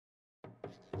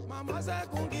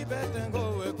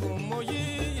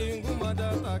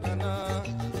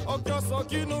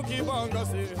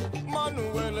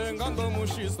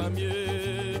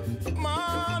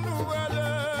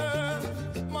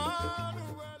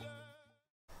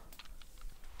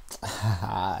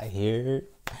Here,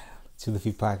 Two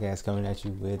Leafy Podcast coming at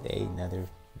you with another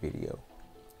video.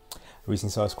 I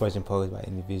recently saw this question posed by an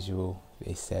individual.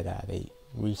 They said they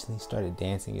recently started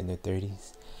dancing in their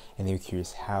 30s and they were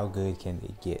curious, how good can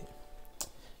they get?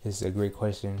 This is a great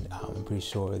question. I'm pretty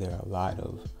sure there are a lot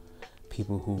of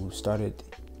people who started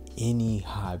any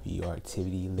hobby or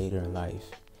activity later in life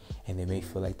and they may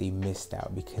feel like they missed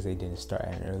out because they didn't start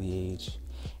at an early age.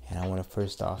 And I want to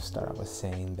first off start off with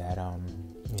saying that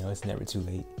it's never too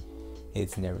late.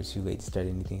 It's never too late to start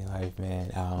anything in life,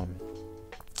 man.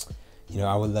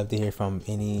 I would love to hear from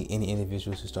any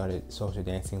individuals who started social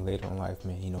dancing later in life,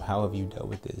 man. How have you dealt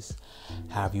with this?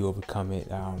 How have you overcome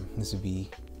it? This would be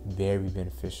very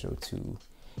beneficial to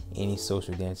any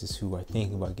social dancers who are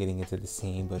thinking about getting into the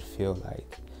scene but feel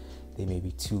like they may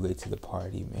be too late to the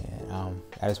party, man.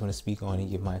 I just want to speak on it,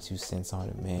 give my 2 cents on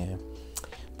it, man.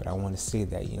 But I want to say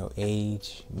that,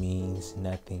 age means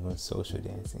nothing when social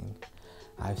dancing.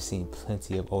 I've seen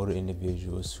plenty of older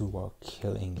individuals who are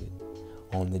killing it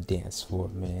on the dance floor,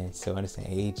 man. So understand,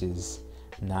 age is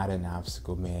not an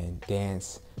obstacle, man.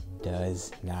 Dance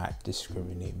does not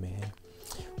discriminate, man.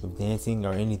 With dancing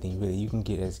or anything, really, you can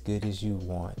get as good as you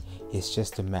want. It's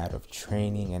just a matter of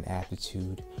training and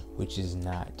aptitude, which is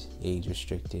not age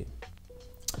restricted.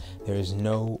 There is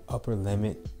no upper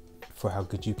limit for how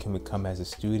good you can become as a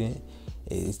student.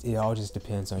 It all just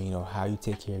depends on how you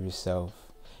take care of yourself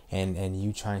and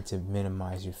you trying to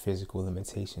minimize your physical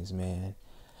limitations, man.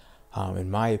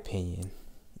 In my opinion,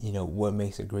 what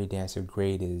makes a great dancer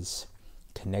great is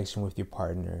connection with your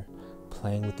partner,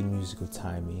 playing with the musical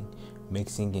timing,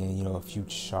 mixing in a few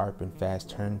sharp and fast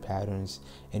turn patterns,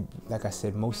 and like I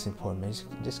said, most important, man,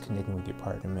 just connecting with your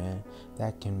partner, man.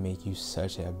 That can make you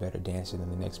such a better dancer than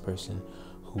the next person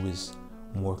who is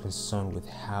more concerned with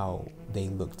how they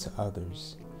look to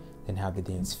others than how the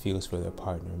dance feels for their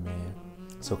partner, man.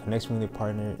 So connection with your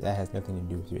partner, that has nothing to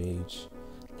do with your age,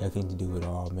 nothing to do at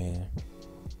all, man.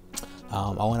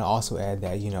 I want to also add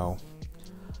that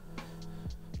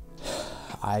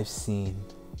I've seen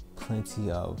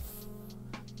plenty of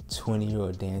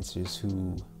 20-year-old dancers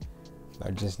who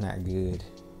are just not good,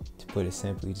 to put it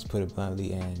simply, just put it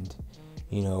bluntly, and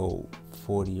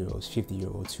 40-year-olds,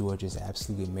 50-year-olds who are just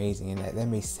absolutely amazing. And that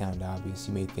may sound obvious.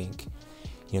 You may think,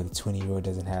 the 20-year-old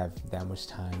doesn't have that much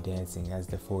time dancing as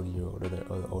the 40-year-old or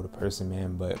the older person,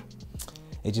 man. But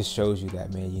it just shows you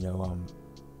that, man,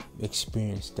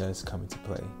 experience does come into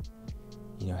play.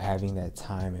 Having that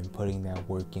time and putting that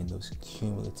work in, those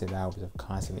cumulative hours of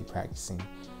constantly practicing,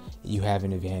 you have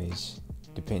an advantage,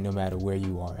 no matter where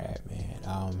you are at,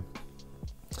 man.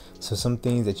 So some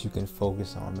things that you can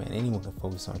focus on, man, anyone can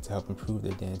focus on to help improve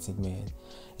their dancing, man,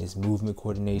 is movement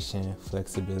coordination,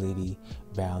 flexibility,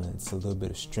 balance, a little bit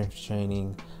of strength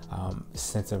training,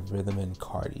 sense of rhythm, and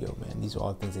cardio, man. These are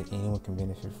all things that anyone can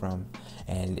benefit from,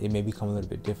 and it may become a little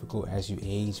bit difficult as you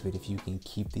age, but if you can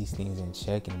keep these things in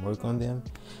check and work on them,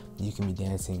 you can be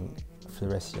dancing for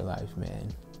the rest of your life,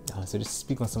 man. So just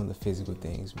speak on some of the physical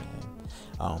things,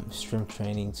 man. Strength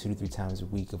training 2 to 3 times a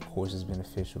week, of course, is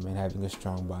beneficial, man. Having a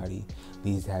strong body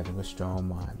leads to having a strong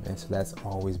mind, man. So that's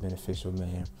always beneficial,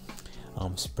 man.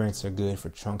 Sprints are good for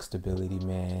trunk stability,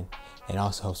 man, and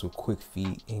also helps with quick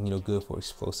feet and good for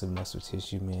explosive muscle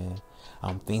tissue, man.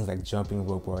 Things like jumping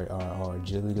rope or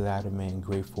agility ladder, man,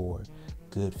 great for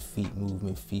good feet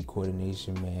movement, feet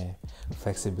coordination, man.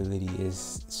 Flexibility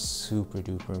is super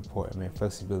duper important, man.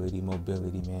 Flexibility,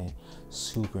 mobility, man,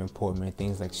 super important, man.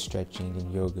 Things like stretching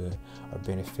and yoga are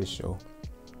beneficial.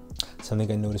 Something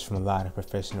I noticed from a lot of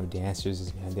professional dancers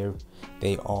is, man,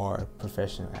 they are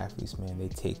professional athletes, man. They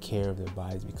take care of their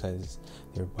bodies because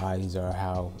their bodies are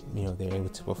how they're able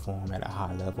to perform at a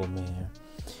high level, man.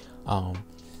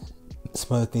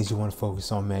 Some other things you want to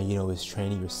focus on, man, is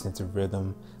training your sense of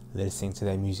rhythm. Listening to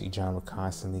that music genre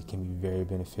constantly can be very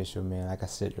beneficial, man. Like I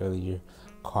said earlier,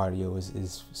 cardio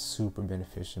is super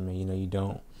beneficial, man. You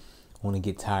don't want to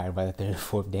get tired by the 3rd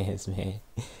or 4th dance, man.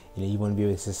 You want to be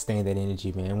able to sustain that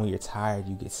energy, man. When you're tired,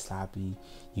 you get sloppy,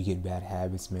 you get bad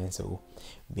habits, man. So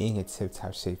being in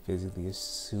tip-top shape physically is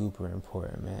super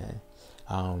important, man.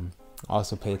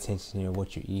 Also pay attention to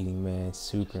what you're eating, man.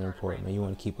 Super important, man. You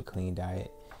want to keep a clean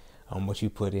diet. What you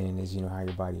put in is how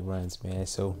your body runs, man.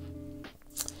 So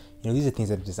these are things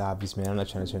that are just obvious, man. I'm not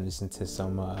trying to turn this into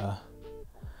some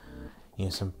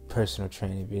some personal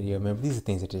training video, man. But these are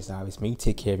things that are just obvious, man. You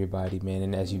take care of your body, man,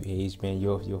 and as you age, man,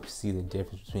 you'll see the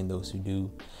difference between those who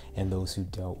do and those who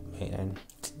don't, man.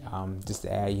 Just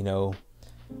to add,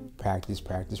 practice.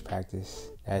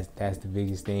 That's the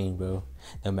biggest thing, bro.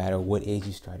 No matter what age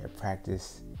you start at,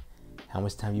 practice. How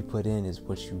much time you put in is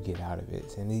what you get out of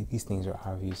it. And these things are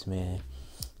obvious, man.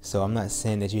 So I'm not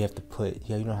saying that you have to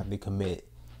you don't have to commit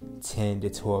 10 to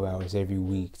 12 hours every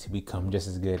week to become just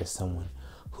as good as someone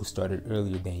who started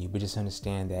earlier than you. But just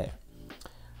understand that,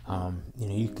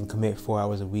 you can commit 4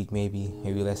 hours a week, maybe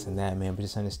less than that, man. But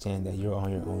just understand that you're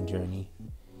on your own journey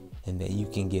and that you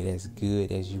can get as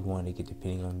good as you want to get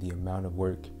depending on the amount of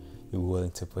work you're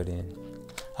willing to put in.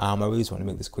 I really just want to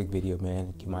make this quick video,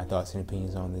 man. Give my thoughts and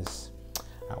opinions on this.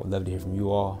 I would love to hear from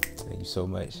you all. Thank you so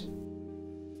much.